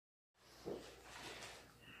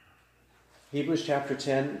Hebrews chapter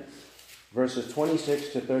 10, verses 26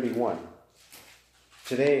 to 31.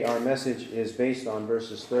 Today our message is based on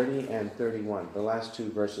verses 30 and 31, the last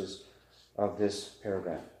two verses of this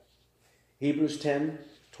paragraph. Hebrews 10,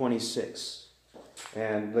 26.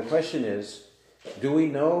 And the question is, do we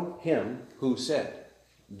know him who said?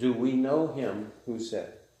 Do we know him who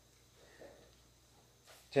said?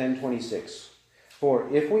 10:26.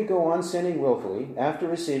 For if we go on sinning willfully after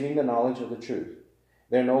receiving the knowledge of the truth,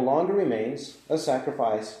 there no longer remains a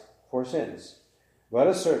sacrifice for sins, but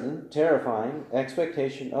a certain terrifying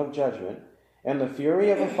expectation of judgment and the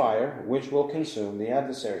fury of a fire which will consume the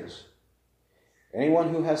adversaries. Anyone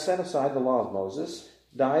who has set aside the law of Moses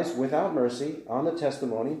dies without mercy on the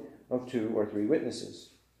testimony of 2 or 3 witnesses.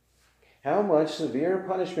 How much severe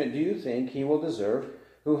punishment do you think he will deserve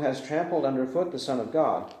who has trampled underfoot the Son of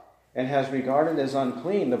God, and has regarded as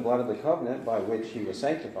unclean the blood of the covenant by which he was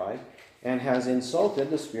sanctified, and has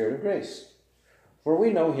insulted the Spirit of grace? For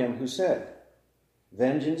we know him who said,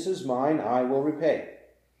 Vengeance is mine, I will repay.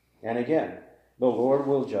 And again, the Lord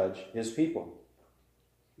will judge his people.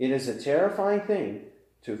 It is a terrifying thing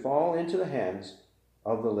to fall into the hands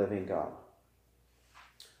of the living God.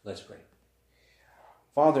 Let's pray.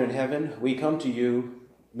 Father in heaven, we come to you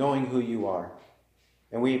knowing who you are,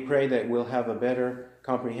 and we pray that we'll have a better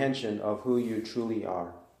comprehension of who you truly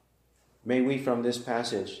are. May we from this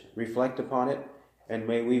passage reflect upon it, and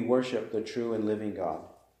may we worship the true and living God.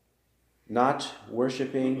 Not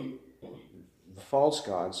worshiping false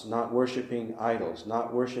gods, not worshiping idols,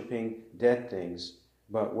 not worshiping dead things,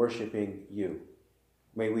 but worshiping you.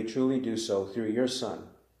 May we truly do so through your Son,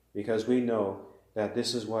 because we know that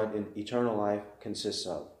this is what eternal life consists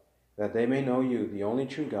of, that they may know you, the only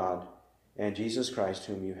true God, and Jesus Christ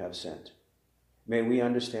whom you have sent. May we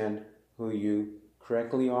understand who you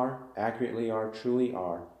correctly are, accurately are, truly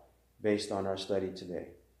are, based on our study today.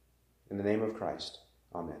 In the name of Christ,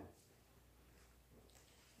 amen.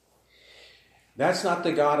 That's not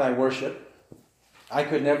the God I worship. I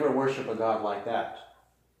could never worship a God like that.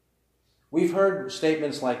 We've heard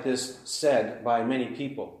statements like this said by many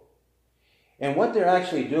people. And what they're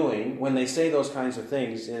actually doing when they say those kinds of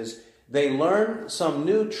things is they learn some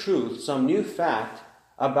new truth, some new fact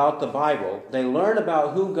about the Bible. They learn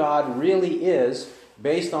about who God really is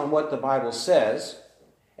based on what the Bible says,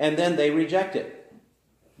 and then they reject it.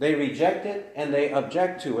 They reject it and they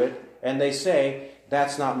object to it, and they say,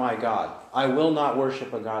 that's not my God. I will not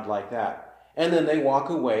worship a God like that. And then they walk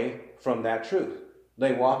away from that truth.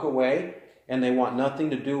 They walk away and they want nothing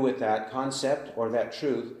to do with that concept or that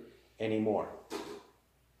truth anymore.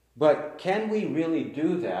 But can we really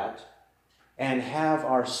do that and have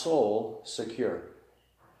our soul secure?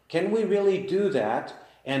 Can we really do that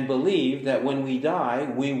and believe that when we die,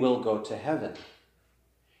 we will go to heaven?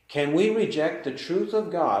 Can we reject the truth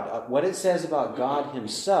of God, what it says about God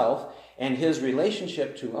himself and his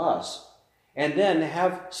relationship to us, and then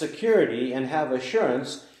have security and have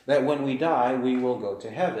assurance that when we die, we will go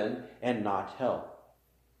to heaven and not hell?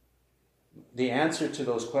 The answer to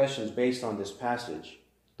those questions based on this passage,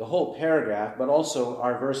 the whole paragraph, but also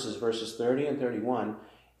our verses 30 and 31,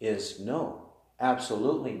 is no,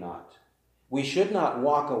 absolutely not. We should not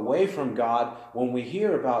walk away from God when we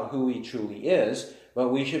hear about who he truly is, but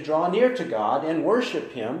we should draw near to God and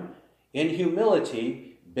worship him in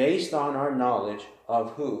humility based on our knowledge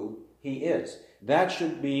of who he is. That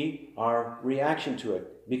should be our reaction to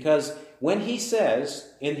it. Because when he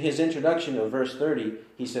says, in his introduction of verse 30,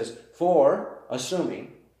 he says, for,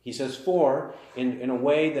 assuming, he says for, in a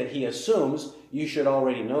way that he assumes you should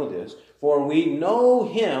already know this, for we know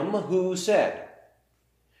him who said.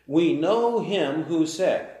 We know him who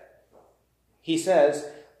said. He says,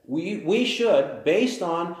 we should, based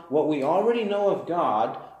on what we already know of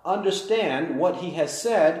God, understand what he has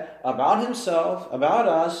said about himself, about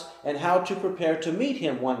us, and how to prepare to meet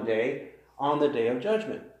him one day on the day of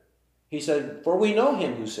judgment. He said, for we know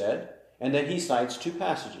him who said, and then he cites 2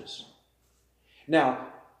 passages. Now,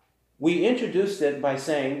 we introduced it by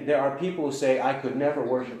saying there are people who say, I could never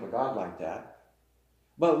worship a God like that.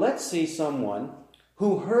 But let's see someone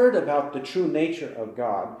who heard about the true nature of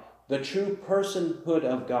God, the true personhood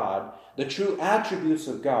of God, the true attributes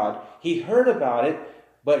of God. He heard about it,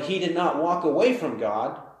 but he did not walk away from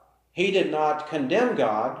God. He did not condemn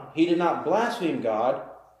God. He did not blaspheme God,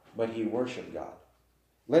 but he worshiped God.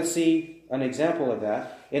 Let's see an example of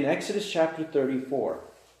that in Exodus chapter 34.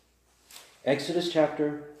 Exodus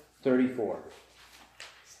chapter 34.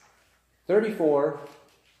 34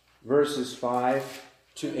 verses 5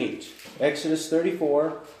 to 8. Exodus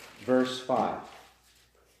 34 verse 5.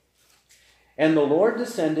 And the Lord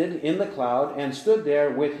descended in the cloud and stood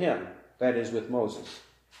there with him, that is, with Moses.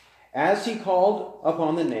 as he called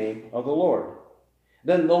upon the name of the Lord.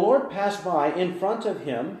 Then the Lord passed by in front of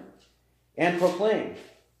him and proclaimed,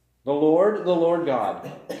 the Lord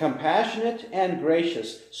God, compassionate and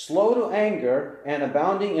gracious, slow to anger and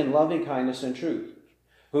abounding in loving kindness and truth,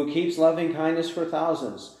 who keeps loving kindness for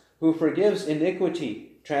thousands, who forgives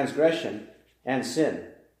iniquity, transgression, and sin.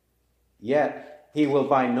 Yet he will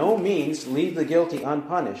by no means leave the guilty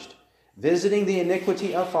unpunished, visiting the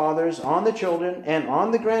iniquity of fathers on the children and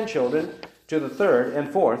on the grandchildren to the third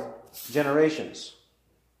and fourth generations.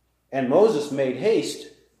 And Moses made haste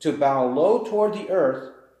to bow low toward the earth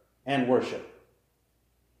and worship.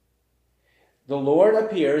 The Lord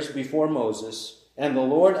appears before Moses, and the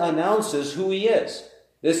Lord announces who he is.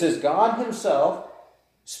 This is God himself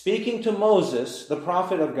speaking to Moses, the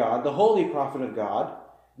prophet of God, the holy prophet of God,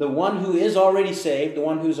 the one who is already saved, the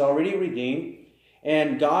one who's already redeemed.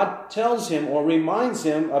 And God tells him or reminds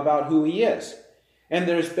him about who he is. And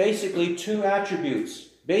there's basically two attributes.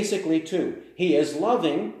 Basically two. He is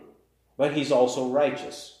loving, but he's also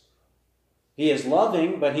righteous. He is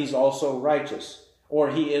loving, but he's also righteous.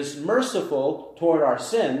 Or he is merciful toward our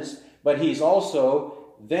sins, but he's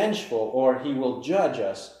also vengeful, or he will judge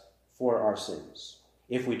us for our sins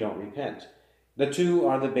if we don't repent. The two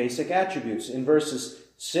are the basic attributes. In verses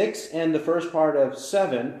 6 and the first part of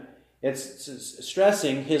 7, it's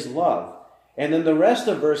stressing his love. And then the rest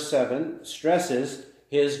of verse 7 stresses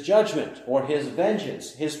his judgment or his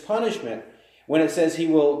vengeance, his punishment, when it says he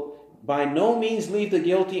will by no means leave the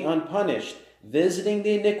guilty unpunished, visiting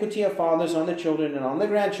the iniquity of fathers on the children and on the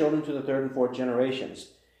grandchildren to the third and fourth generations.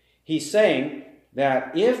 He's saying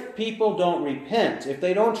that if people don't repent, if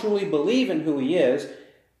they don't truly believe in who he is,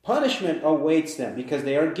 punishment awaits them because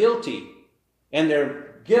they are guilty. And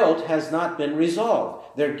their guilt has not been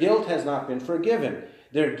resolved. Their guilt has not been forgiven.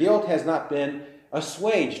 Their guilt has not been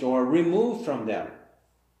assuaged or removed from them.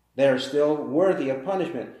 They're still worthy of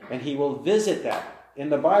punishment, and he will visit that. In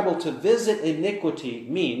the Bible, to visit iniquity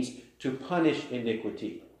means to punish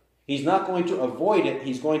iniquity. He's not going to avoid it.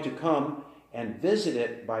 He's going to come and visit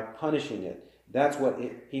it by punishing it. That's what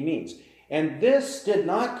he means. And this did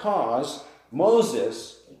not cause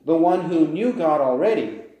Moses, the one who knew God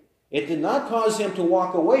already, it did not cause him to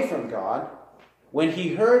walk away from God. When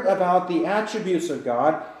he heard about the attributes of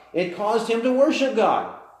God, it caused him to worship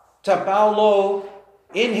God, to bow low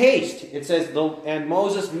in haste. It says, and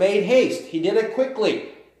Moses made haste. He did it quickly.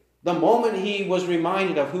 The moment he was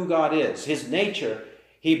reminded of who God is, his nature,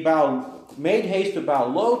 he made haste to bow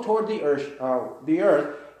low toward the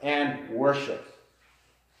earth and worship.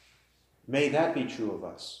 May that be true of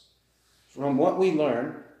us. From what we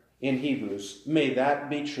learn in Hebrews, may that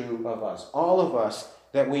be true of us. All of us,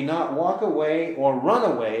 that we not walk away or run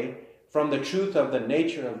away from the truth of the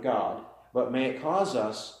nature of God, but may it cause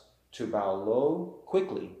us to bow low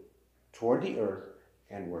quickly toward the earth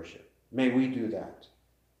and worship. May we do that.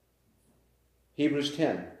 Hebrews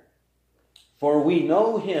 10. For we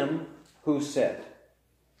know him who said.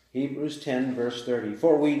 Hebrews 10 verse 30.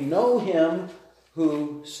 For we know him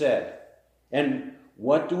who said. And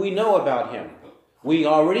what do we know about him? We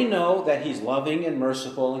already know that he's loving and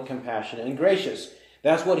merciful and compassionate and gracious.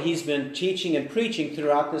 That's what he's been teaching and preaching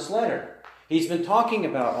throughout this letter. He's been talking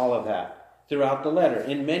about all of that throughout the letter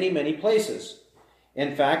in many, many places.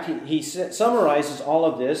 In fact, he summarizes all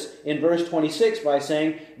of this in verse 26 by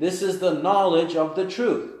saying, this is the knowledge of the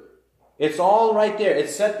truth. It's all right there.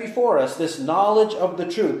 It's set before us, this knowledge of the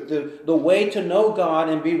truth, the way to know God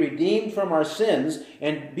and be redeemed from our sins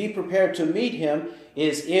and be prepared to meet him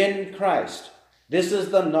is in Christ. This is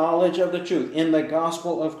the knowledge of the truth in the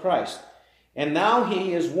gospel of Christ. And now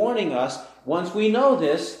he is warning us, once we know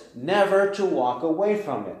this, never to walk away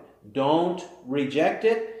from it. Don't reject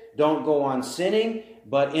it. Don't go on sinning,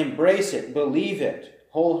 but embrace it. Believe it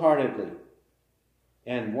wholeheartedly.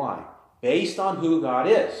 And why? Based on who God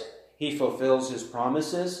is. He fulfills his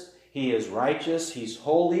promises. He is righteous. He's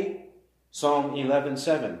holy. Psalm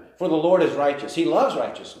 11:7. For the Lord is righteous. He loves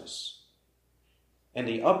righteousness. And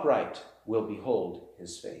the upright will behold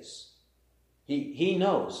his face. He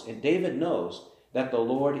knows, and David knows, that the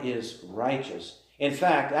Lord is righteous. In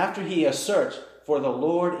fact, after he asserts, for the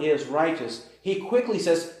Lord is righteous, he quickly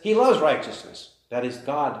says he loves righteousness. That is,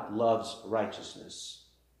 God loves righteousness.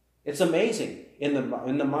 It's amazing. In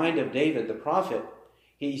the mind of David, the prophet,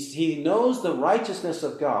 he knows the righteousness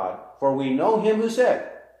of God, for we know him who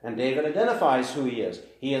said, and David identifies who he is.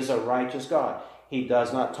 He is a righteous God. He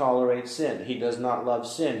does not tolerate sin. He does not love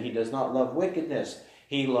sin. He does not love wickedness.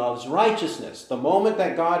 He loves righteousness. The moment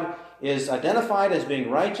that God is identified as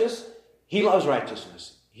being righteous, he loves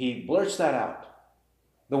righteousness. He blurts that out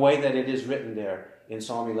the way that it is written there in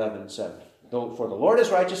Psalm 11:7. For the Lord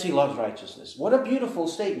is righteous, he loves righteousness. What a beautiful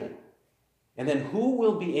statement. And then who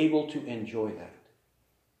will be able to enjoy that?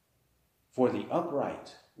 For the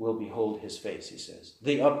upright will behold his face, he says.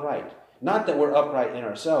 The upright. Not that we're upright in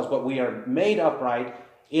ourselves, but we are made upright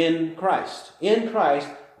in Christ. In Christ,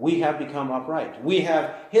 we have become upright. We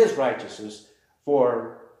have his righteousness,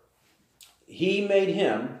 for he made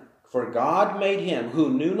him, for God made him who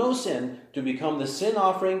knew no sin to become the sin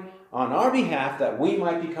offering on our behalf, that we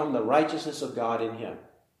might become the righteousness of God in him.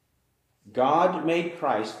 God made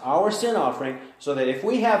Christ our sin offering so that if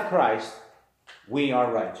we have Christ, we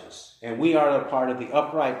are righteous. And we are a part of the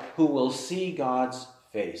upright who will see God's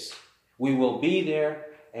face. We will be there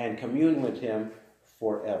and commune with him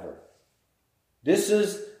forever. This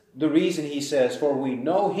is the reason he says, for we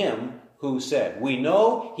know him who said. We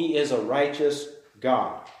know he is a righteous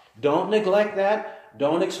God. Don't neglect that.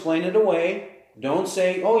 Don't explain it away. Don't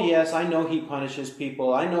say, oh yes, I know he punishes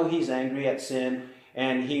people. I know he's angry at sin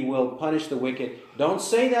and he will punish the wicked. Don't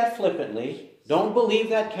say that flippantly. Don't believe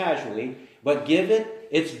that casually, but give it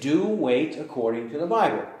its due weight according to the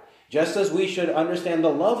Bible. Just as we should understand the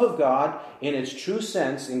love of God in its true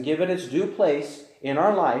sense and give it its due place in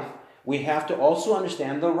our life, we have to also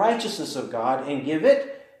understand the righteousness of God and give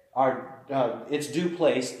it its due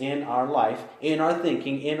place in our life, in our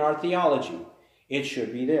thinking, in our theology. It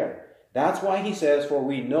should be there. That's why he says, for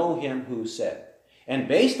we know him who said. And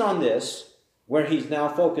based on this, where he's now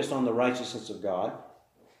focused on the righteousness of God,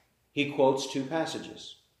 he quotes two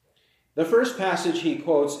passages. The first passage he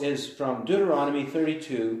quotes is from Deuteronomy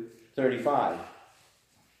 32:35.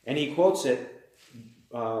 And he quotes it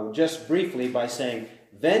just briefly by saying,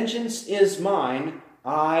 vengeance is mine,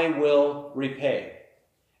 I will repay.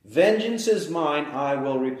 Vengeance is mine, I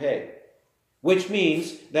will repay. Which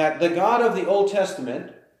means that the God of the Old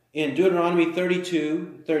Testament, in Deuteronomy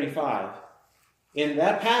 32:35, in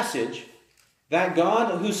that passage, that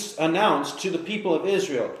God who announced to the people of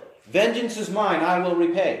Israel, vengeance is mine, I will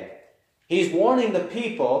repay. He's warning the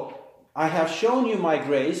people, I have shown you my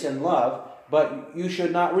grace and love, but you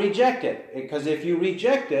should not reject it. Because if you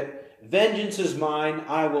reject it, vengeance is mine,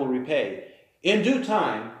 I will repay. In due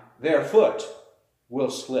time, their foot will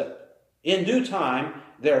slip. In due time,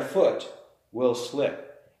 their foot will slip.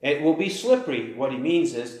 It will be slippery. What he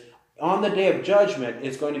means is, on the day of judgment,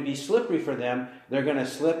 it's going to be slippery for them. They're going to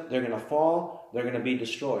slip, they're going to fall, they're going to be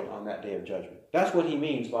destroyed on that day of judgment. That's what he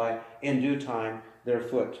means by, in due time, their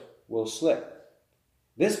foot will slip.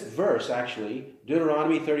 This verse, actually,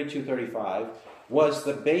 Deuteronomy 32:35, was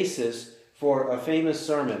the basis for a famous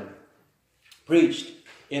sermon preached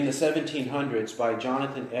in the 1700s by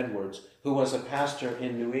Jonathan Edwards, who was a pastor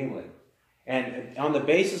in New England. And on the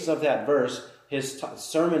basis of that verse, his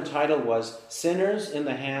sermon title was, Sinners in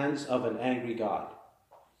the Hands of an Angry God.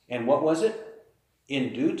 And what was it?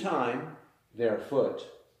 In due time, their foot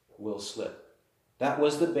will slip. That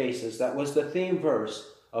was the basis, that was the theme verse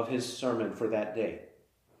of his sermon for that day.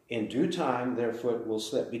 In due time, their foot will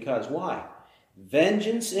slip. Because why?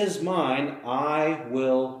 Vengeance is mine, I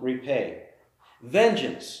will repay.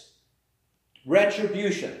 Vengeance,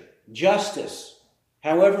 retribution, justice,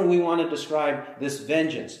 however we want to describe this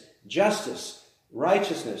vengeance, justice,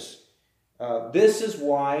 righteousness. This is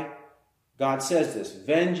why God says this.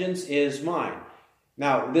 Vengeance is mine.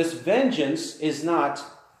 Now, this vengeance is not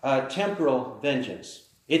a temporal vengeance.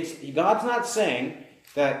 God's not saying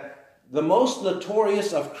that the most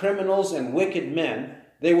notorious of criminals and wicked men,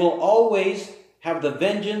 they will always have the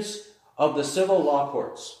vengeance of the civil law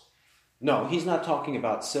courts. No, he's not talking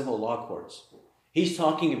about civil law courts. He's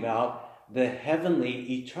talking about the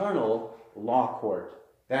heavenly, eternal law court.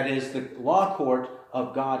 That is the law court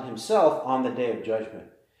of God himself on the day of judgment.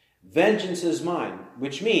 Vengeance is mine,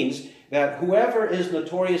 which means that whoever is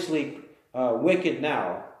notoriously wicked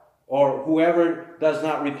now, or whoever does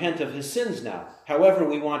not repent of his sins now, however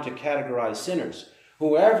we want to categorize sinners,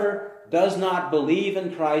 whoever does not believe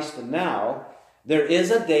in Christ now, there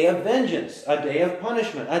is a day of vengeance, a day of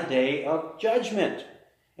punishment, a day of judgment.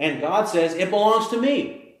 And God says, it belongs to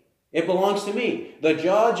me. It belongs to me. The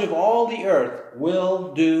judge of all the earth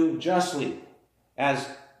will do justly. As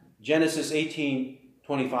Genesis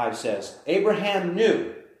 18:25 says, Abraham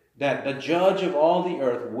knew that the judge of all the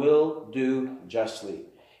earth will do justly.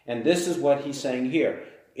 And this is what he's saying here.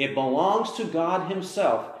 It belongs to God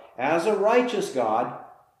himself, as a righteous God,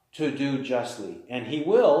 to do justly. And he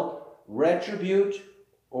will retribute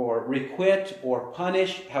or requite or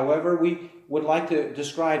punish, however we would like to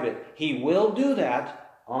describe it. He will do that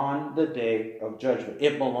on the day of judgment.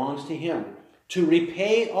 It belongs to him to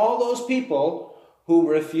repay all those people who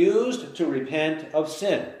refused to repent of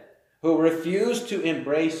sin, who refused to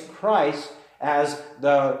embrace Christ as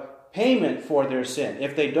the payment for their sin.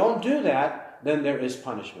 If they don't do that, then there is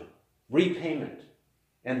punishment, repayment.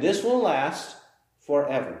 And this will last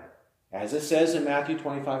forever. As it says in Matthew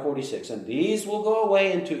 25:46, and these will go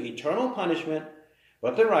away into eternal punishment,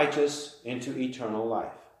 but the righteous into eternal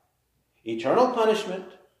life. Eternal punishment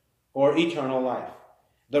or eternal life.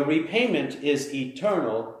 The repayment is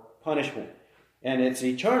eternal punishment. And it's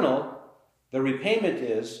eternal. The repayment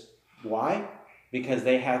is, why? Because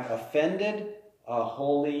they have offended a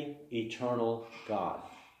holy, eternal God.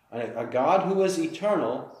 A God who is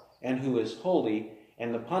eternal and who is holy,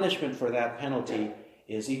 and the punishment for that penalty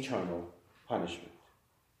is eternal punishment.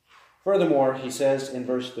 Furthermore, he says in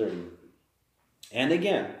verse 30, and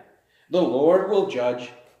again, the Lord will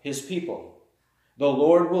judge his people. The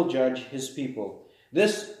Lord will judge his people.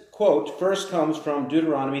 This quote first comes from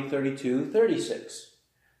Deuteronomy 32:36.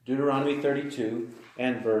 Deuteronomy 32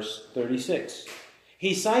 and verse 36.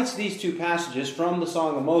 He cites these two passages from the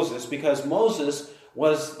Song of Moses because Moses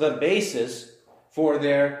was the basis for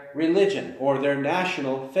their religion or their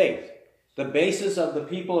national faith. The basis of the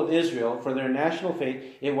people of Israel for their national faith,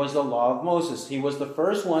 it was the law of Moses. He was the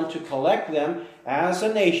first one to collect them as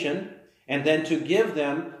a nation and then to give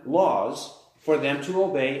them laws for them to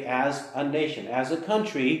obey as a nation, as a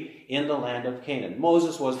country in the land of Canaan.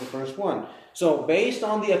 Moses was the first one. So based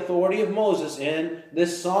on the authority of Moses in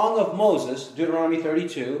this Song of Moses, Deuteronomy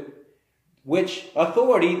 32, which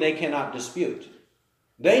authority they cannot dispute.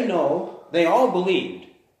 They know, they all believed,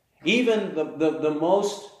 even the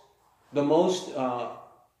most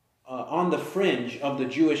on the fringe of the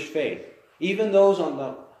Jewish faith, even those on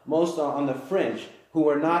the fringe who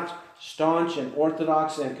were not staunch and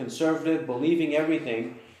orthodox and conservative, believing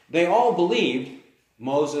everything, they all believed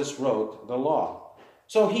Moses wrote the law.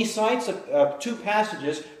 So he cites two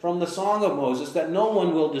passages from the Song of Moses that no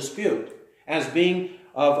one will dispute as being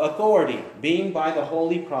of authority, being by the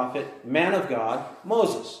holy prophet, man of God,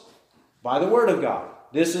 Moses, by the word of God.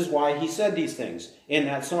 This is why he said these things in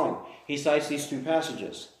that song. He cites these two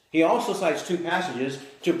passages. He also cites two passages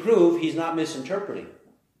to prove he's not misinterpreting.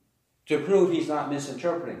 To prove he's not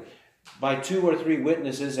misinterpreting. By 2 or 3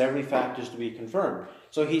 witnesses, every fact is to be confirmed.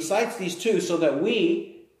 So he cites these two so that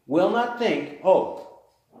we will not think, oh,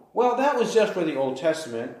 well, that was just for the Old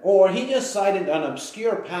Testament, or he just cited an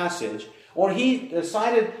obscure passage, or he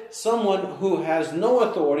cited someone who has no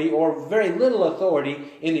authority or very little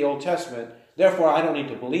authority in the Old Testament, therefore I don't need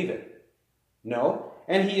to believe it. No.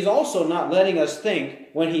 And he's also not letting us think,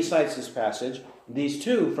 when he cites this passage, these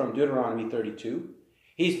two from Deuteronomy 32,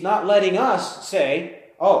 he's not letting us say,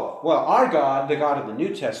 oh, well, our God, the God of the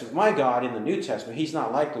New Testament, my God in the New Testament, he's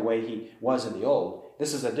not like the way he was in the Old.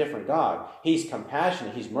 This is a different God. He's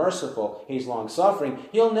compassionate. He's merciful. He's long-suffering.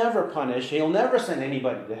 He'll never punish. He'll never send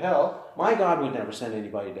anybody to hell. My God would never send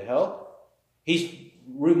anybody to hell. He's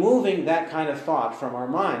removing that kind of thought from our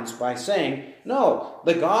minds by saying, no,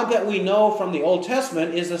 the God that we know from the Old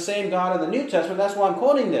Testament is the same God in the New Testament. That's why I'm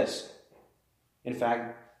quoting this. In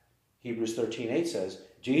fact, Hebrews 13:8 says,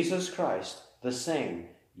 Jesus Christ, the same,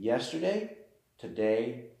 yesterday,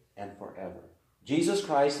 today, and forever. Jesus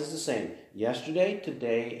Christ is the same, yesterday,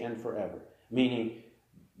 today, and forever. Meaning,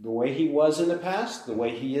 the way he was in the past, the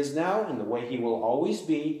way he is now, and the way he will always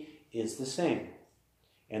be is the same.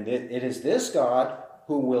 And it is this God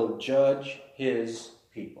who will judge his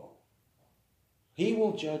people. He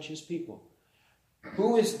will judge his people.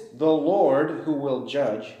 Who is the Lord who will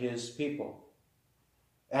judge his people?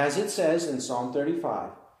 As it says in Psalm 35,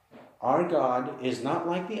 our God is not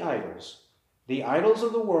like the idols. The idols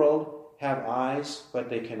of the world have eyes, but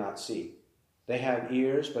they cannot see. They have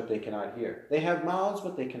ears, but they cannot hear. They have mouths,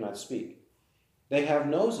 but they cannot speak. They have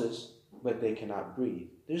noses, but they cannot breathe.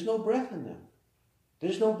 There's no breath in them.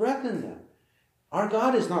 There's no breath in them. Our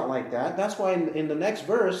God is not like that. That's why in the next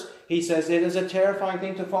verse, he says it is a terrifying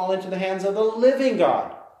thing to fall into the hands of the living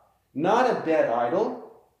God. Not a dead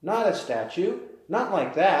idol, not a statue, not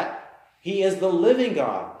like that. He is the living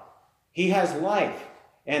God. He has life,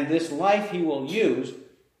 and this life he will use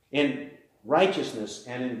in righteousness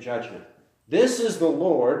and in judgment. This is the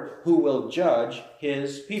Lord who will judge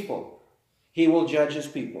his people. He will judge his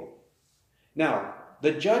people. Now,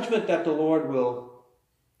 the judgment that the Lord will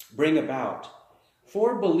bring about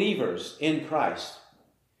for believers in Christ,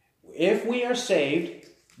 if we are saved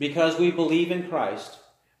because we believe in Christ,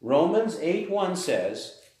 Romans 8:1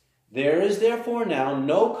 says, there is therefore now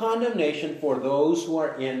no condemnation for those who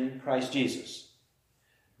are in Christ Jesus.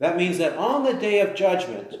 That means that on the day of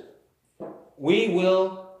judgment, we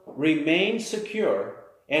will remain secure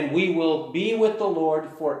and we will be with the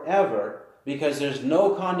Lord forever because there's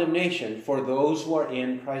no condemnation for those who are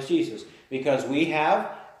in Christ Jesus. Because we have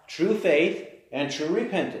true faith and true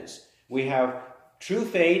repentance. We have true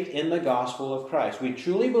faith in the gospel of Christ. We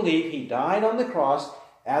truly believe he died on the cross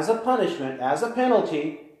as a punishment, as a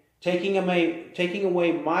penalty, taking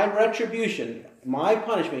away my retribution, my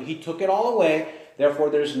punishment. He took it all away. Therefore,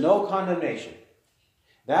 there's no condemnation.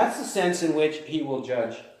 That's the sense in which he will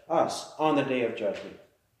judge us on the day of judgment.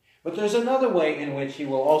 But there's another way in which he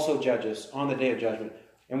will also judge us on the day of judgment.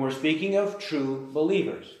 And we're speaking of true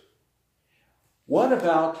believers. What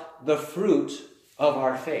about the fruit of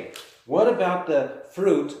our faith? What about the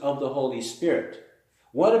fruit of the Holy Spirit?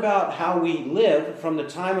 What about how we live from the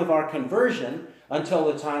time of our conversion until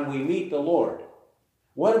the time we meet the Lord?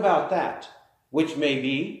 What about that? Which may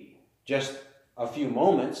be just a few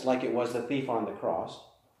moments, like it was the thief on the cross,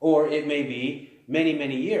 or it may be many,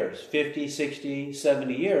 many years, 50, 60,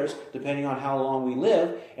 70 years, depending on how long we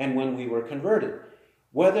live and when we were converted.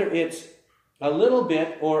 Whether it's a little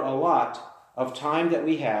bit or a lot of time that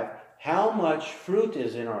we have, how much fruit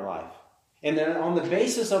is in our life. And then on the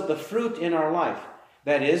basis of the fruit in our life,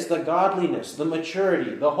 that is the godliness, the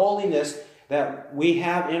maturity, the holiness that we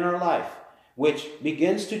have in our life, which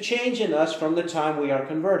begins to change in us from the time we are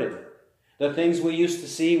converted. The things we used to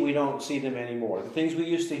see, we don't see them anymore. The things we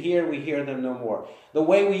used to hear, we hear them no more. The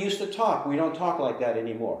way we used to talk, we don't talk like that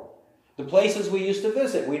anymore. The places we used to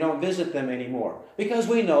visit, we don't visit them anymore. Because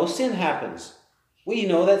we know sin happens. We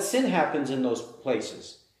know that sin happens in those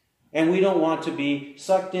places. And we don't want to be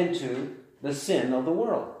sucked into the sin of the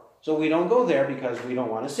world. So we don't go there because we don't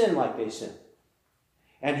want to sin like they sin.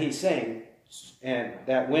 And he's saying and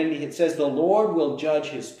that when it says the Lord will judge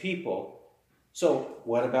his people, so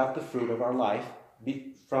what about the fruit of our life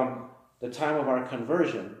from the time of our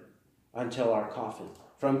conversion until our coffin?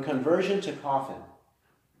 From conversion to coffin,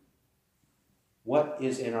 what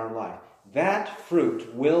is in our life? That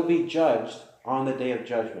fruit will be judged on the day of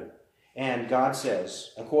judgment. And God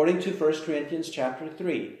says, according to 1 Corinthians chapter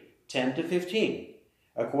 3, 10 to 15,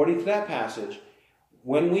 according to that passage,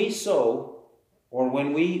 when we sow or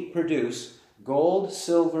when we produce gold,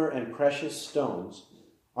 silver, and precious stones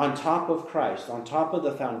on top of Christ, on top of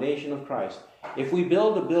the foundation of Christ, if we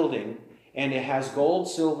build a building and it has gold,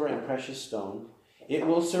 silver, and precious stone, it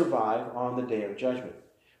will survive on the day of judgment.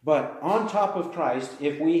 But on top of Christ,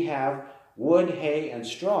 if we have wood, hay, and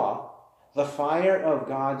straw, the fire of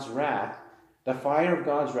God's wrath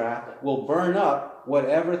will burn up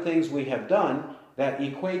whatever things we have done that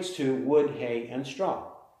equates to wood, hay, and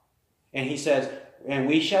straw. And he says, and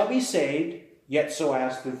we shall be saved, yet so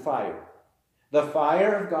as through fire. The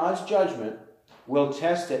fire of God's judgment will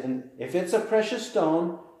test it, and if it's a precious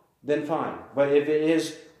stone, then fine. But if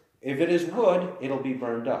it is wood, it'll be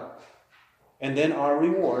burned up. And then our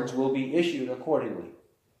rewards will be issued accordingly.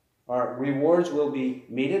 Our rewards will be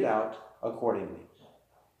meted out accordingly.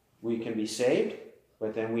 We can be saved,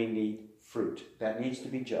 but then we need fruit. That needs to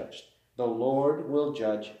be judged. The Lord will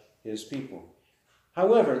judge his people.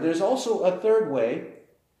 However, there's also a third way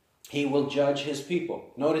he will judge his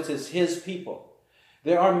people. Notice it's his people.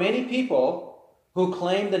 There are many people who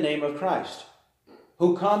claim the name of Christ,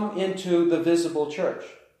 who come into the visible church,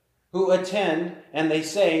 who attend and they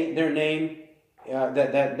say their name,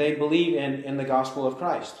 that they believe in the gospel of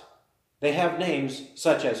Christ. They have names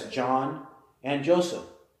such as John and Joseph,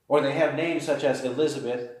 or they have names such as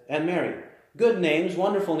Elizabeth and Mary. Good names,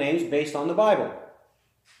 wonderful names based on the Bible.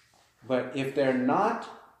 But if they're not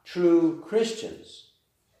true Christians,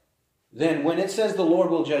 then when it says the Lord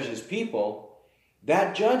will judge his people,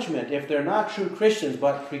 that judgment, if they're not true Christians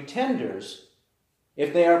but pretenders,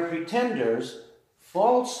 if they are pretenders,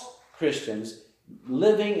 false Christians,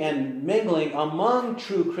 living and mingling among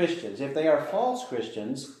true Christians, if they are false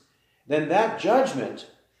Christians, then that judgment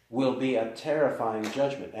will be a terrifying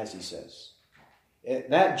judgment, as he says.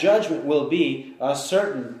 That judgment will be a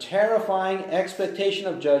certain terrifying expectation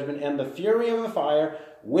of judgment and the fury of a fire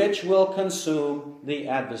which will consume the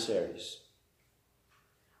adversaries.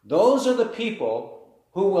 Those are the people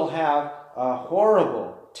who will have a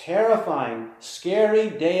horrible, terrifying, scary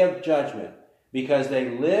day of judgment because they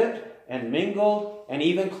lived and mingled and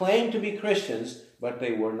even claimed to be Christians, but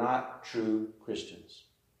they were not true Christians.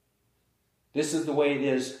 This is the way it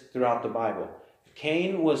is throughout the Bible.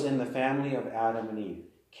 Cain was in the family of Adam and Eve.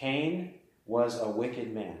 Cain was a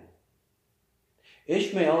wicked man.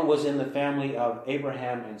 Ishmael was in the family of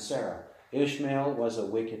Abraham and Sarah. Ishmael was a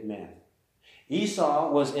wicked man.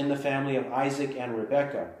 Esau was in the family of Isaac and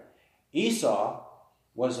Rebekah. Esau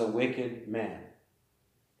was a wicked man.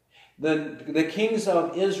 The kings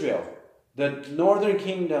of Israel, the northern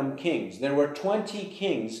kingdom kings, there were 20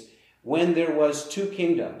 kings when there was 2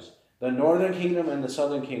 kingdoms, the northern kingdom and the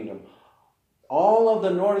southern kingdom. All of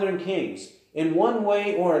the northern kings in one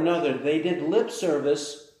way or another, they did lip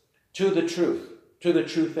service to the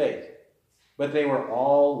true faith. But they were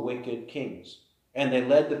all wicked kings, and they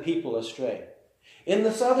led the people astray. In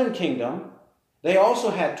the southern kingdom, they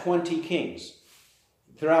also had 20 kings.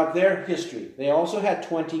 Throughout their history, they also had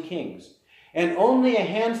 20 kings. And only a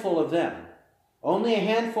handful of them, only a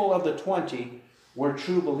handful of the 20 were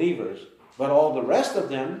true believers. But all the rest of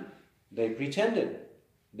them, they pretended.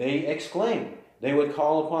 They exclaimed. They would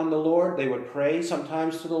call upon the Lord. They would pray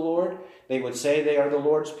sometimes to the Lord. They would say they are the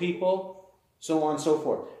Lord's people, so on and so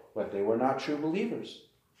forth. But they were not true believers.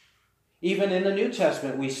 Even in the New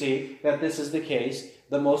Testament, we see that this is the case.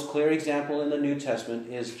 The most clear example in the New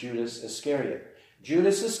Testament is Judas Iscariot.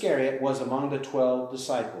 Judas Iscariot was among the 12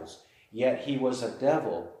 disciples, yet he was a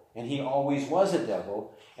devil, and he always was a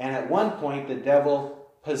devil. And at one point, the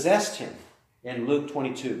devil possessed him in Luke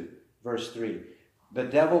 22, verse 3. The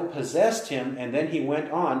devil possessed him, and then he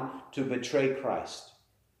went on to betray Christ.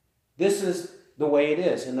 This is the way it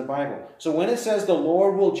is in the Bible. So when it says the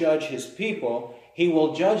Lord will judge his people, he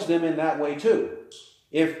will judge them in that way too.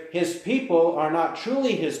 If his people are not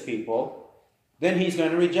truly his people, then he's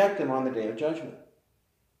going to reject them on the day of judgment.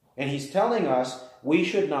 And he's telling us we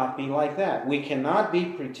should not be like that. We cannot be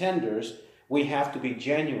pretenders. We have to be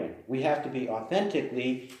genuine. We have to be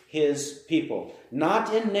authentically his people.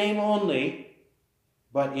 Not in name only,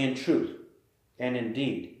 but in truth and in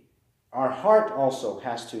deed. Our heart also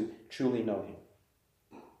has to truly know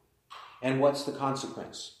him. And what's the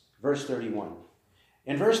consequence? Verse 31.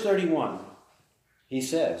 In verse 31, he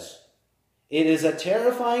says, "It is a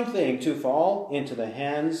terrifying thing to fall into the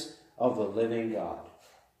hands of the living God."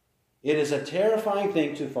 It is a terrifying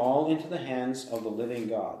thing to fall into the hands of the living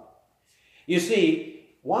God. You see,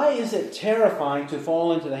 why is it terrifying to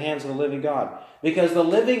fall into the hands of the living God? Because the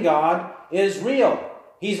living God is real.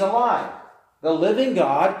 He's alive. The living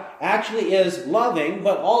God actually is loving,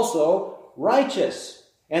 but also righteous.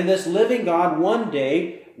 And this living God one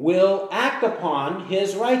day will act upon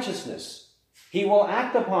his righteousness. He will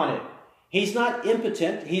act upon it. He's not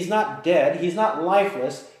impotent. He's not dead. He's not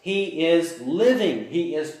lifeless. He is living.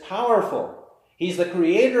 He is powerful. He's the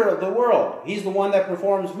creator of the world. He's the one that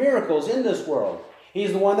performs miracles in this world.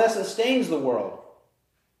 He's the one that sustains the world,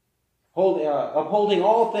 upholding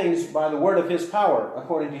all things by the word of his power,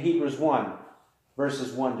 according to Hebrews 1,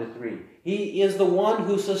 verses 1 to 3. He is the one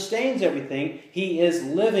who sustains everything. He is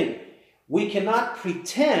living. We cannot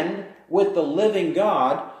pretend with the living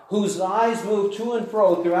God, whose eyes move to and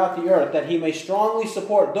fro throughout the earth, that he may strongly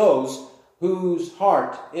support those whose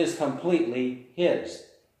heart is completely his,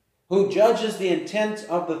 who judges the intent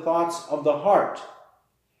of the thoughts of the heart,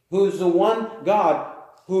 who's the one God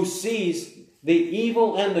who sees the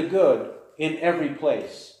evil and the good in every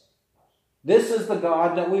place. This is the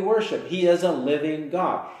God that we worship. He is a living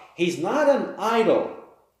God. He's not an idol.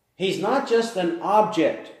 He's not just an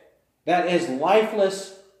object that is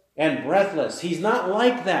lifeless and breathless. He's not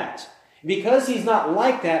like that. Because he's not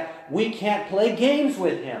like that, we can't play games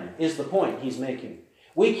with him, is the point he's making.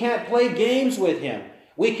 We can't play games with him.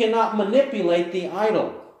 We cannot manipulate the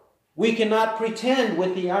idol. We cannot pretend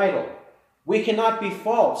with the idol. We cannot be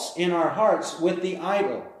false in our hearts with the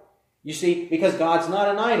idol. You see, because God's not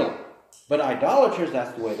an idol. But idolaters,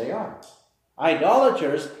 that's the way they are.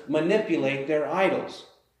 Idolaters manipulate their idols.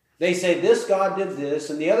 They say this God did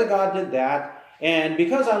this and the other God did that. And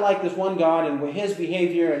because I like this one God and his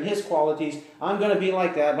behavior and his qualities, I'm going to be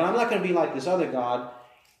like that, but I'm not going to be like this other God.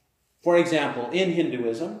 For example, in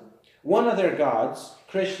Hinduism, one of their gods,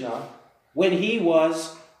 Krishna, when he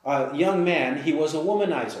was a young man, he was a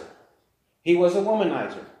womanizer. He was a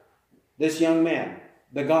womanizer. This young man,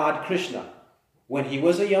 the god Krishna, when he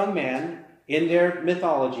was a young man, in their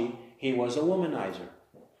mythology, he was a womanizer.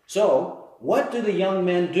 So, what do the young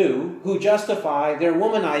men do who justify their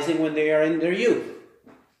womanizing when they are in their youth?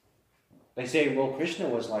 They say, well, Krishna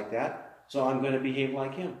was like that, so I'm going to behave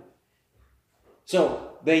like him.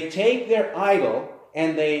 So, they take their idol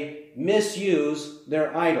and they misuse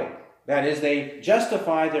their idol. That is, they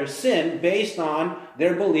justify their sin based on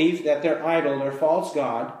their belief that their idol, their false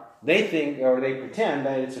god, they think or they pretend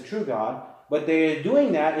that it's a true God, but they're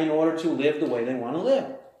doing that in order to live the way they want to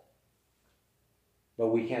live. But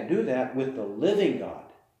we can't do that with the living God.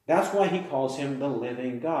 That's why he calls him the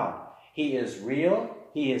living God. He is real.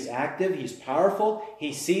 He is active. He's powerful.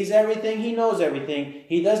 He sees everything. He knows everything.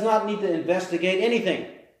 He does not need to investigate anything.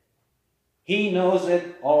 He knows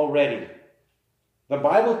it already. The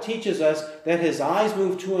Bible teaches us that his eyes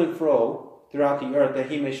move to and fro throughout the earth, that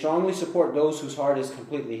he may strongly support those whose heart is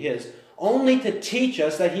completely his, only to teach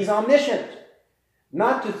us that he's omniscient.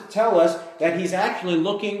 Not to tell us that he's actually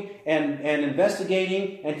looking and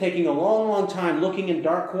investigating and taking a long, long time looking in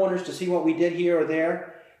dark corners to see what we did here or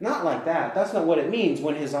there. Not like that. That's not what it means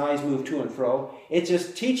when his eyes move to and fro. It's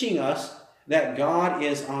just teaching us that God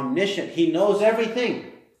is omniscient. He knows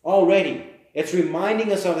everything already. It's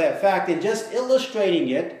reminding us of that fact and just illustrating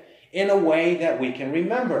it in a way that we can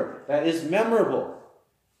remember, that is memorable.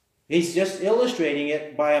 He's just illustrating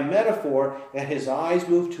it by a metaphor that his eyes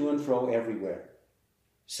move to and fro everywhere,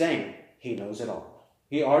 saying he knows it all.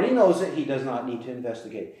 He already knows it. He does not need to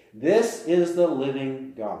investigate. This is the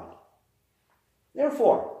living God.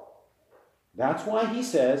 Therefore, that's why he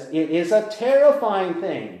says it is a terrifying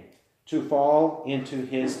thing to fall into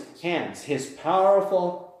his hands, his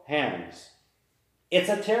powerful hands. It's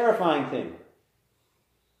a terrifying thing.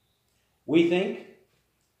 We think,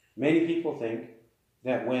 many people think,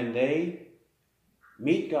 that when they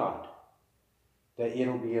meet God, that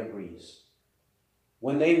it'll be a breeze.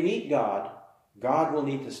 When they meet God, God will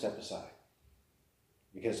need to step aside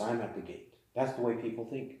because I'm at the gate. That's the way people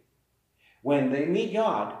think. When they meet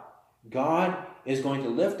God, God is going to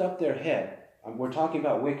lift up their head. We're talking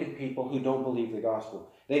about wicked people who don't believe the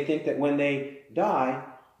gospel. They think that when they die,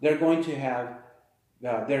 they're going to have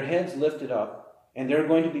their heads lifted up and they're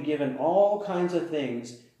going to be given all kinds of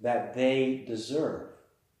things that they deserve,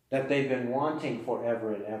 that they've been wanting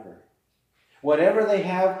forever and ever. Whatever they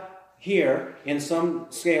have here in some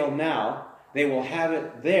scale now, they will have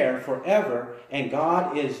it there forever, and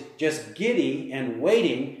God is just giddy and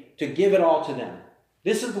waiting to give it all to them.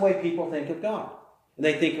 This is the way people think of God. And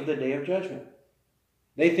they think of the day of judgment.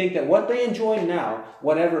 They think that what they enjoy now,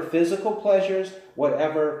 whatever physical pleasures,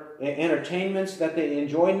 whatever entertainments that they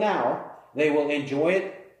enjoy now, they will enjoy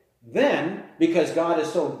it then because God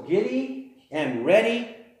is so giddy and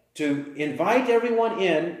ready to invite everyone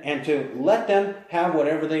in and to let them have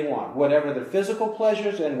whatever they want, whatever the physical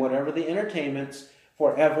pleasures and whatever the entertainments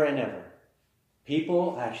forever and ever.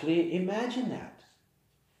 People actually imagine that.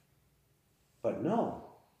 But no,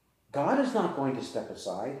 God is not going to step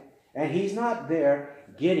aside, and he's not there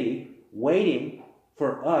giddy, waiting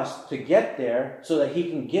for us to get there so that he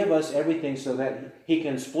can give us everything so that he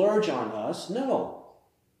can splurge on us. No.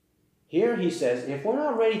 Here he says, if we're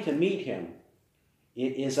not ready to meet him,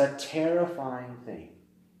 it is a terrifying thing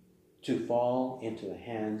to fall into the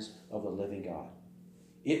hands of the living God.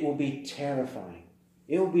 It will be terrifying.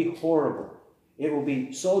 It will be horrible. It will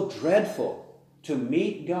be so dreadful to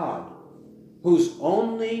meet God, whose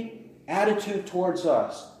only attitude towards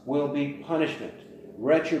us will be punishment,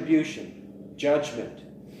 retribution, judgment,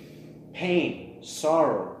 pain,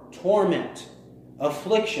 sorrow, torment,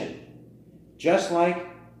 affliction, just like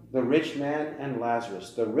the rich man and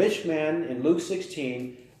Lazarus. The rich man in Luke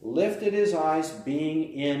 16 lifted his eyes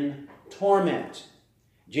being in torment.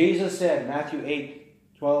 Jesus said, Matthew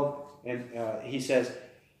 8:12, and he says,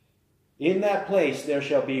 in that place there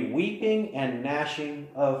shall be weeping and gnashing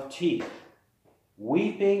of teeth.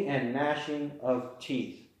 Weeping and gnashing of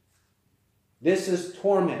teeth. This is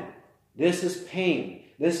torment. This is pain.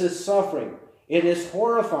 This is suffering. It is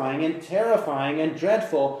horrifying and terrifying and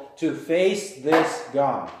dreadful to face this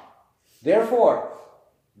God. Therefore,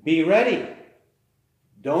 be ready.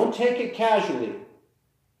 Don't take it casually.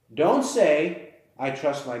 Don't say, I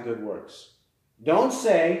trust my good works. Don't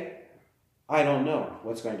say, I don't know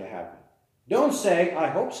what's going to happen. Don't say, I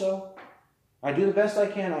hope so. I do the best I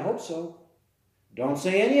can. I hope so. Don't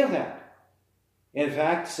say any of that. In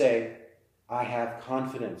fact, say, I have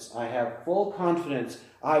confidence. I have full confidence.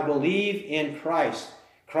 I believe in Christ.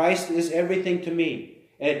 Christ is everything to me.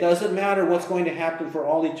 And it doesn't matter what's going to happen for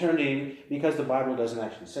all eternity, because the Bible doesn't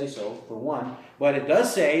actually say so, for one. But it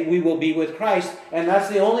does say we will be with Christ, and that's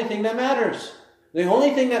the only thing that matters. The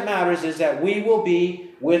only thing that matters is that we will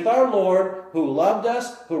be with our Lord, who loved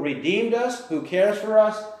us, who redeemed us, who cares for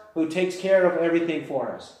us, who takes care of everything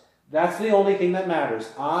for us. That's the only thing that matters.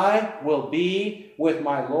 I will be with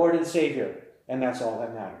my Lord and Savior, and that's all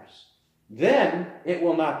that matters. Then it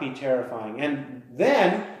will not be terrifying. And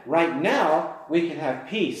then, right now, we can have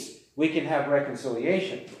peace. We can have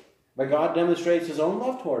reconciliation. But God demonstrates his own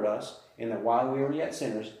love toward us in that while we were yet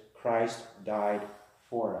sinners, Christ died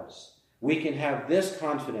for us. We can have this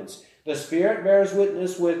confidence. The Spirit bears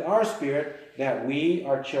witness with our spirit that we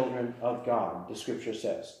are children of God, the Scripture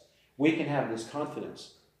says. We can have this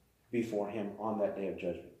confidence before him on that day of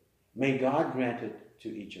judgment. May God grant it to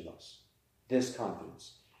each of us, this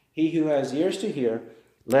confidence. He who has ears to hear,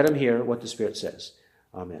 let him hear what the Spirit says.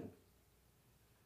 Amen.